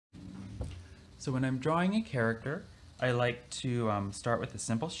So when I'm drawing a character, I like to start with a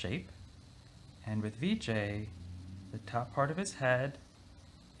simple shape. And with Vijay, the top part of his head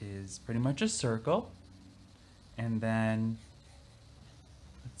is pretty much a circle. And then,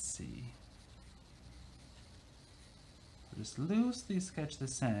 let's see, I'll just loosely sketch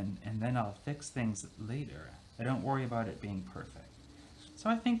this in, and then I'll fix things later. I don't worry about it being perfect.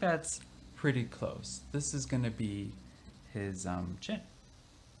 So I think that's pretty close. This is going to be his chin.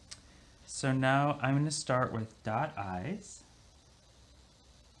 So now I'm going to start with dot eyes.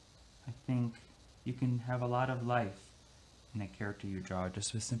 I think you can have a lot of life in a character you draw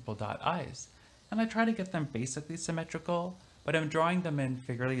just with simple dot eyes. And I try to get them basically symmetrical, but I'm drawing them in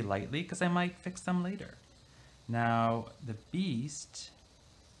fairly lightly because I might fix them later. Now, the Beast,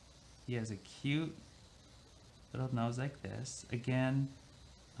 he has a cute little nose like this. Again,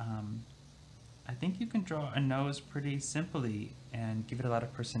 I think you can draw a nose pretty simply and give it a lot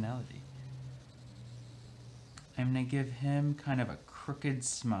of personality. I'm going to give him kind of a crooked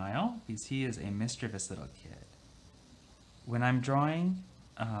smile because he is a mischievous little kid. When I'm drawing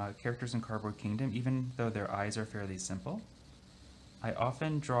characters in Cardboard Kingdom, even though their eyes are fairly simple, I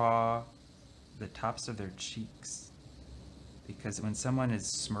often draw the tops of their cheeks, because when someone is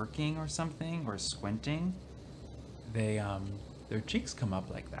smirking or something or squinting, their cheeks come up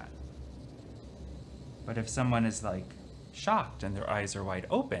like that. But if someone is like shocked and their eyes are wide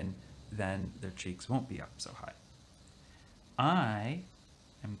open, then their cheeks won't be up so high. I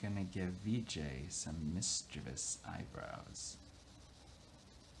am going to give Vijay some mischievous eyebrows.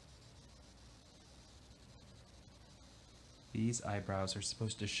 These eyebrows are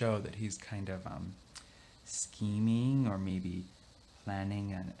supposed to show that he's kind of scheming or maybe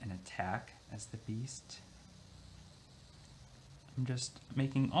planning an attack as the Beast. I'm just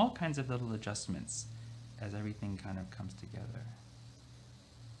making all kinds of little adjustments as everything kind of comes together.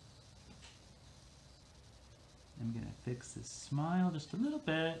 I'm going to fix this smile just a little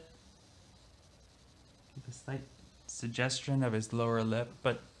bit. Give a slight suggestion of his lower lip,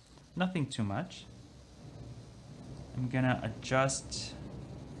 but nothing too much. I'm going to adjust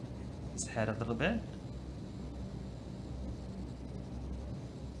his head a little bit.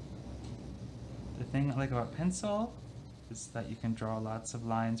 The thing I like about pencil is that you can draw lots of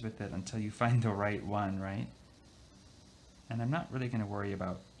lines with it until you find the right one, right? And I'm not really going to worry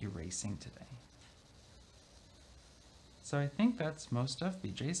about erasing today. So I think that's most of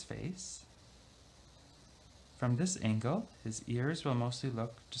Vijay's face. From this angle, his ears will mostly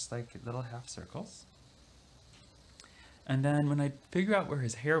look just like little half circles. And then when I figure out where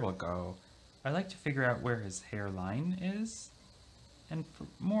his hair will go, I like to figure out where his hairline is. And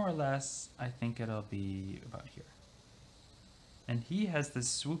more or less, I think it'll be about here. And he has this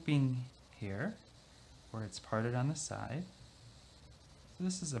swooping hair where it's parted on the side. So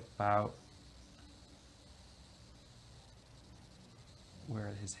this is about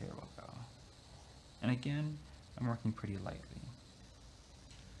where his hair will go. And again, I'm working pretty lightly.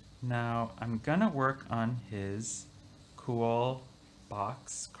 Now I'm gonna work on his cool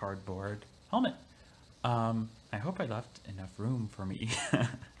box cardboard helmet. I hope I left enough room for me.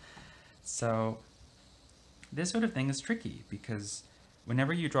 So this sort of thing is tricky because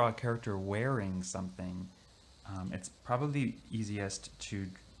whenever you draw a character wearing something, it's probably easiest to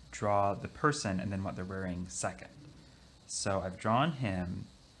draw the person and then what they're wearing second. So I've drawn him,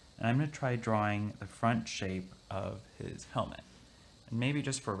 and I'm going to try drawing the front shape of his helmet. And maybe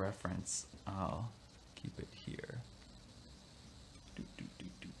just for reference, I'll keep it here.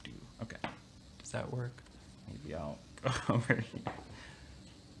 Okay, does that work? Maybe I'll go over here.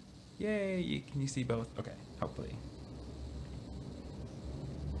 Yay, can you see both? Okay, hopefully.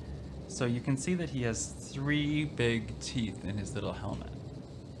 So you can see that he has 3 big teeth in his little helmet.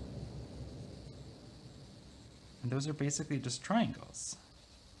 And those are basically just triangles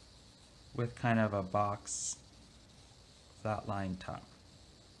with kind of a box flat line top.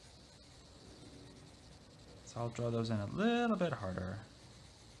 So I'll draw those in a little bit harder.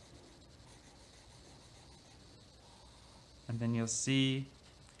 And then you'll see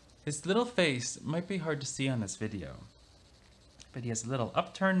his little face might be hard to see on this video, but he has a little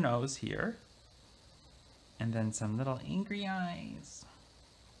upturned nose here and then some little angry eyes.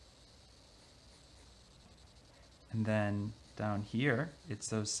 And then down here, it's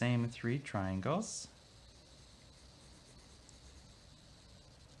those same 3 triangles.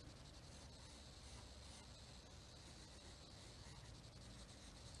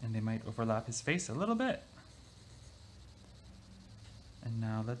 And they might overlap his face a little bit. And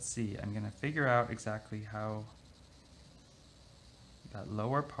now let's see, I'm going to figure out exactly how that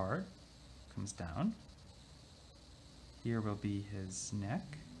lower part comes down. Here will be his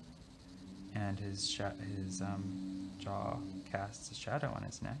neck. and his jaw casts a shadow on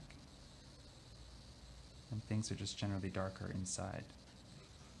his neck. And things are just generally darker inside.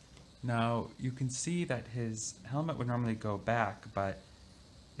 Now, you can see that his helmet would normally go back, but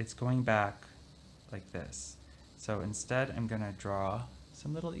it's going back like this. So instead, I'm going to draw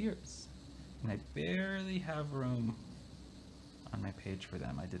some little ears. And I barely have room on my page for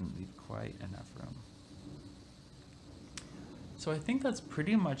them. I didn't leave quite enough room. So I think that's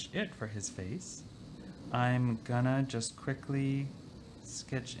pretty much it for his face. I'm gonna just quickly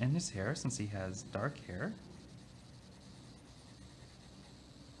sketch in his hair since he has dark hair.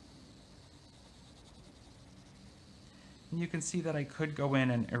 And you can see that I could go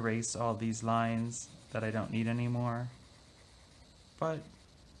in and erase all these lines that I don't need anymore. But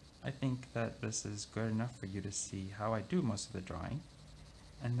I think that this is good enough for you to see how I do most of the drawing.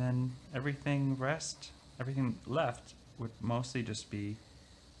 And then everything left would mostly just be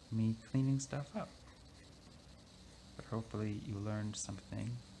me cleaning stuff up. But hopefully you learned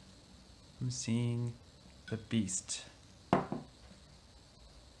something from seeing the Beast.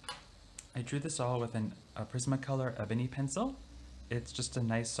 I drew this all with a Prismacolor ebony pencil. It's just a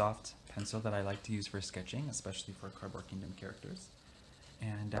nice soft pencil that I like to use for sketching, especially for Cardboard Kingdom characters.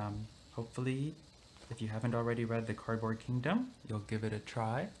 And hopefully, if you haven't already read the Cardboard Kingdom, you'll give it a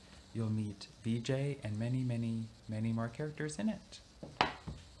try. You'll meet Vijay and many, many, many more characters in it.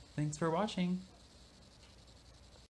 Thanks for watching.